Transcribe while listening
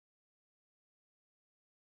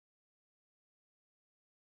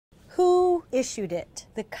Who issued it?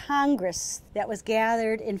 The Congress that was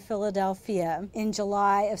gathered in Philadelphia in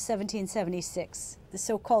July of 1776. The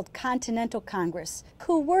so-called Continental Congress.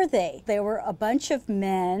 Who were they? They were a bunch of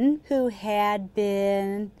men who had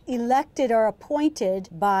been elected or appointed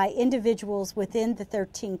by individuals within the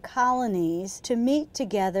 13 colonies to meet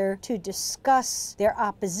together to discuss their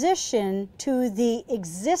opposition to the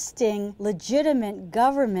existing legitimate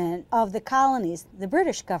government of the colonies, the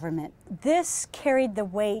British government. This carried the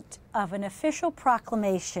weight of an official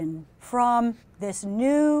proclamation from this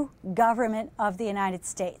new government of the United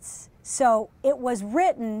States. So it was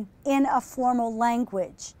written in a formal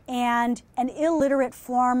language, and an illiterate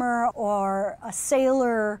farmer or a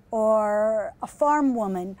sailor or a farm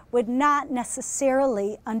woman would not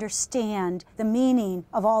necessarily understand the meaning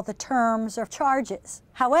of all the terms or charges.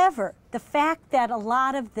 However, the fact that a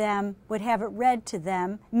lot of them would have it read to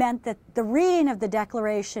them meant that the reading of the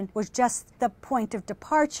Declaration was just the point of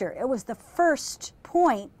departure. It was the first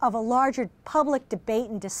point of a larger public debate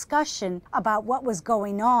and discussion about what was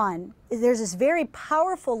going on. There's this very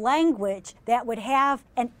powerful language that would have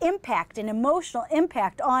an impact, an emotional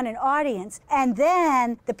impact on an audience, and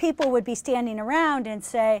then the people would be standing around and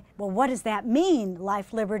say, well, what does that mean,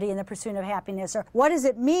 life, liberty, and the pursuit of happiness? Or what does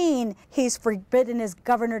it mean he's forbidden his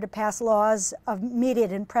governor to pass laws of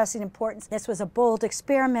immediate and pressing importance? This was a bold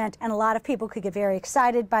experiment, and a lot of people could get very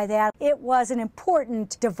excited by that. It was an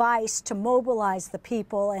important device to mobilize the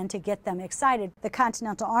people and to get them excited. The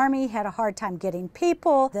Continental Army had a hard time getting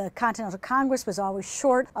people. The Continental Congress was always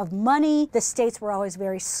short of money. The states were always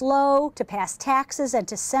very slow to pass taxes and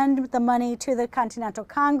to send the money to the Continental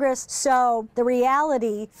Congress. So the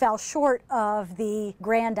reality fell short of the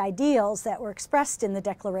grand ideals that were expressed in the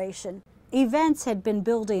Declaration. Events had been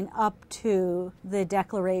building up to the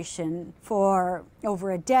Declaration for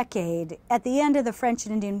over a decade. At the end of the French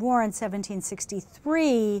and Indian War in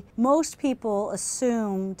 1763, most people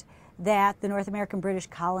assumed that the North American British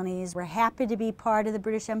colonies were happy to be part of the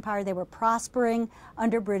British Empire. They were prospering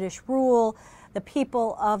under British rule. The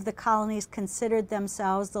people of the colonies considered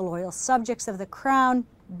themselves the loyal subjects of the Crown.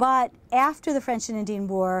 But after the French and Indian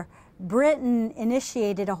War, Britain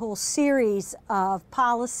initiated a whole series of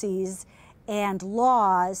policies and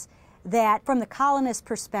laws that, from the colonist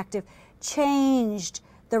perspective, changed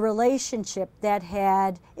the relationship that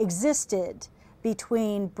had existed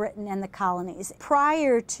between Britain and the colonies.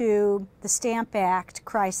 Prior to the Stamp Act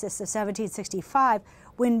crisis of 1765,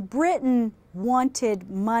 when Britain wanted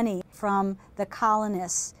money from the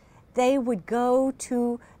colonists, they would go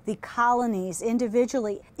to the colonies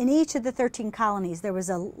individually. In each of the 13 colonies, there was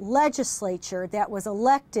a legislature that was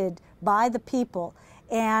elected by the people,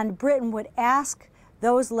 and Britain would ask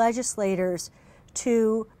those legislators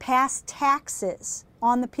to pass taxes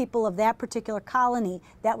on the people of that particular colony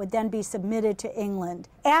that would then be submitted to England.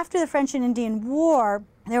 After the French and Indian War,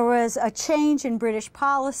 there was a change in British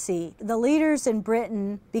policy. The leaders in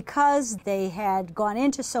Britain, because they had gone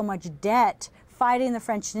into so much debt fighting the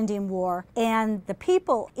French and Indian War, and the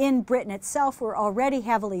people in Britain itself were already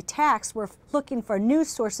heavily taxed, were looking for new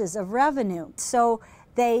sources of revenue. So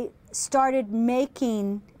they started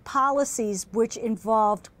making policies which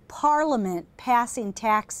involved Parliament passing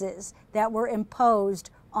taxes that were imposed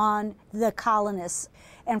on the colonists.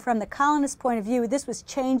 And from the colonists' point of view, this was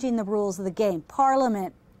changing the rules of the game.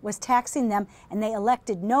 Parliament was taxing them, and they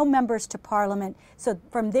elected no members to Parliament. So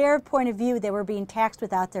from their point of view, they were being taxed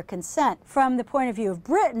without their consent. From the point of view of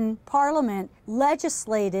Britain, Parliament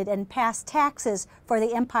legislated and passed taxes for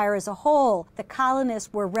the empire as a whole. The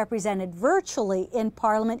colonists were represented virtually in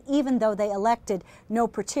Parliament, even though they elected no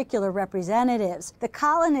particular representatives. The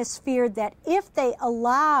colonists feared that if they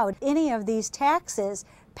allowed any of these taxes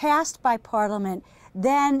passed by Parliament,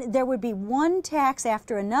 then there would be one tax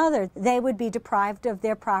after another. They would be deprived of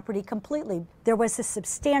their property completely. There was a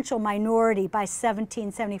substantial minority by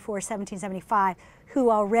 1774, 1775 who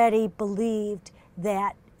already believed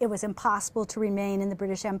that it was impossible to remain in the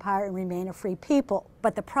British Empire and remain a free people.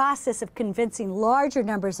 But the process of convincing larger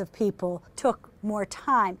numbers of people took more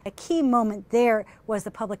time. A key moment there was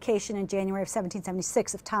the publication in January of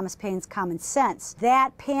 1776 of Thomas Paine's Common Sense.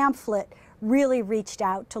 That pamphlet really reached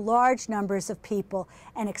out to large numbers of people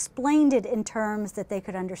and explained it in terms that they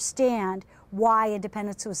could understand why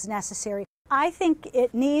independence was necessary. I think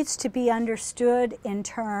it needs to be understood in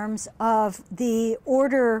terms of the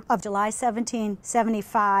Order of July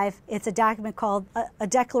 1775. It's a document called a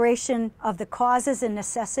Declaration of the Causes and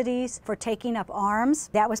Necessities for Taking Up Arms.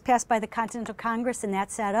 That was passed by the Continental Congress, and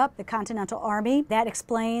that set up the Continental Army. That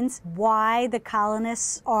explains why the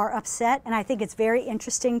colonists are upset, and I think it's very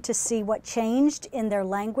interesting to see what changed in their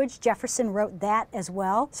language. Jefferson wrote that as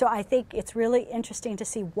well. So I think it's really interesting to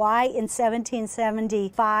see why in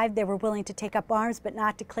 1775 they were willing to take up arms but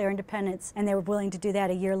not declare independence, and they were willing to do that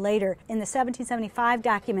a year later. In the 1775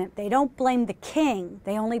 document, they don't blame the king,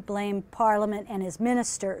 they only blame Parliament and his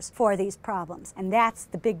ministers for these problems. And that's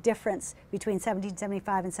the big difference between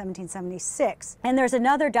 1775 and 1776. And there's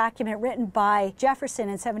another document written by Jefferson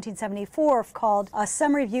in 1774 called A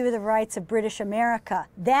Summary View of the Rights of British America.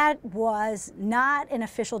 That was not an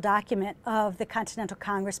official document of the Continental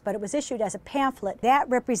Congress, but it was issued as a pamphlet. That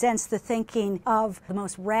represents the thinking of the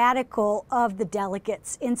most radical of the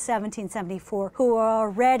delegates in 1774 who were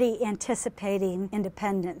already anticipating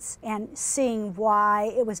independence and seeing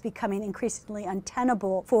why it was becoming increasingly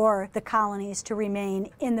untenable for the colonies to remain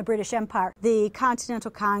in the British Empire. The Continental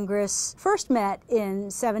Congress first met in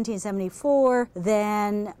 1774,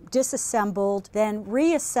 then disassembled, then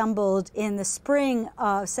reassembled in the spring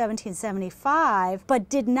of 1775, but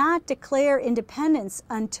did not declare independence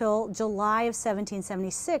until July of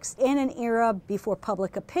 1776. In an era before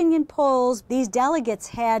public opinion polls, these delegates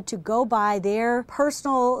had to go by their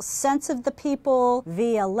personal sense of the people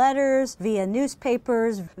via letters, via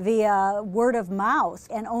newspapers, via word of mouth,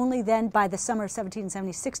 and only then by the summer of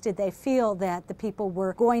 1776 did they feel that the people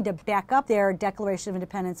were going to back up their Declaration of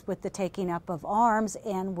Independence with the taking up of arms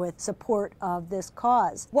and with support of this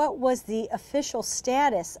cause. What was the official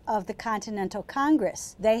status of the Continental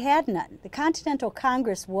Congress? They had none. The Continental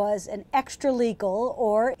Congress was an extra-legal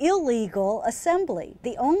or illegal assembly.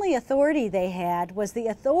 The only authority they had was the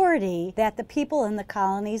authority that the people in the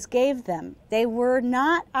colonies gave them. They were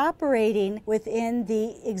not operating within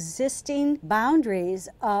the existing boundaries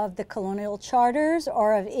of the colonial charters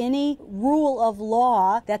or of any rule of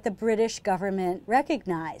law that the British government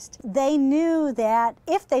recognized. They knew that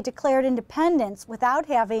if they declared independence without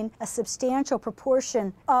having a substantial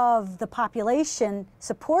proportion of the population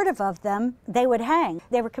supportive of them, they would hang.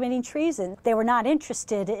 They were committing treason. They were not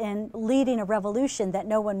interested in leading a revolution that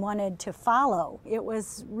no one wanted to follow. It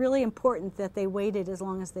was really important that they waited as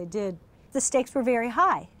long as they did. The stakes were very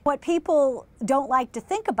high. What people don't like to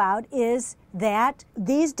think about is that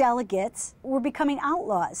these delegates were becoming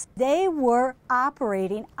outlaws. They were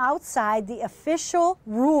operating outside the official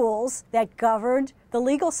rules that governed the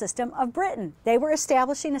legal system of Britain. They were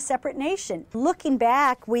establishing a separate nation. Looking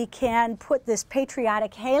back, we can put this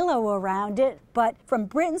patriotic halo around it, but from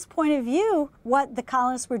Britain's point of view, what the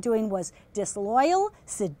colonists were doing was disloyal,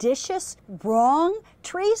 seditious, wrong,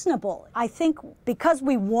 treasonable. I think because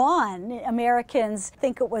we won, Americans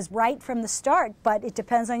think it was right from the start, but it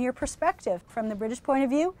depends on your perspective. From the British point of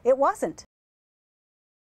view, it wasn't.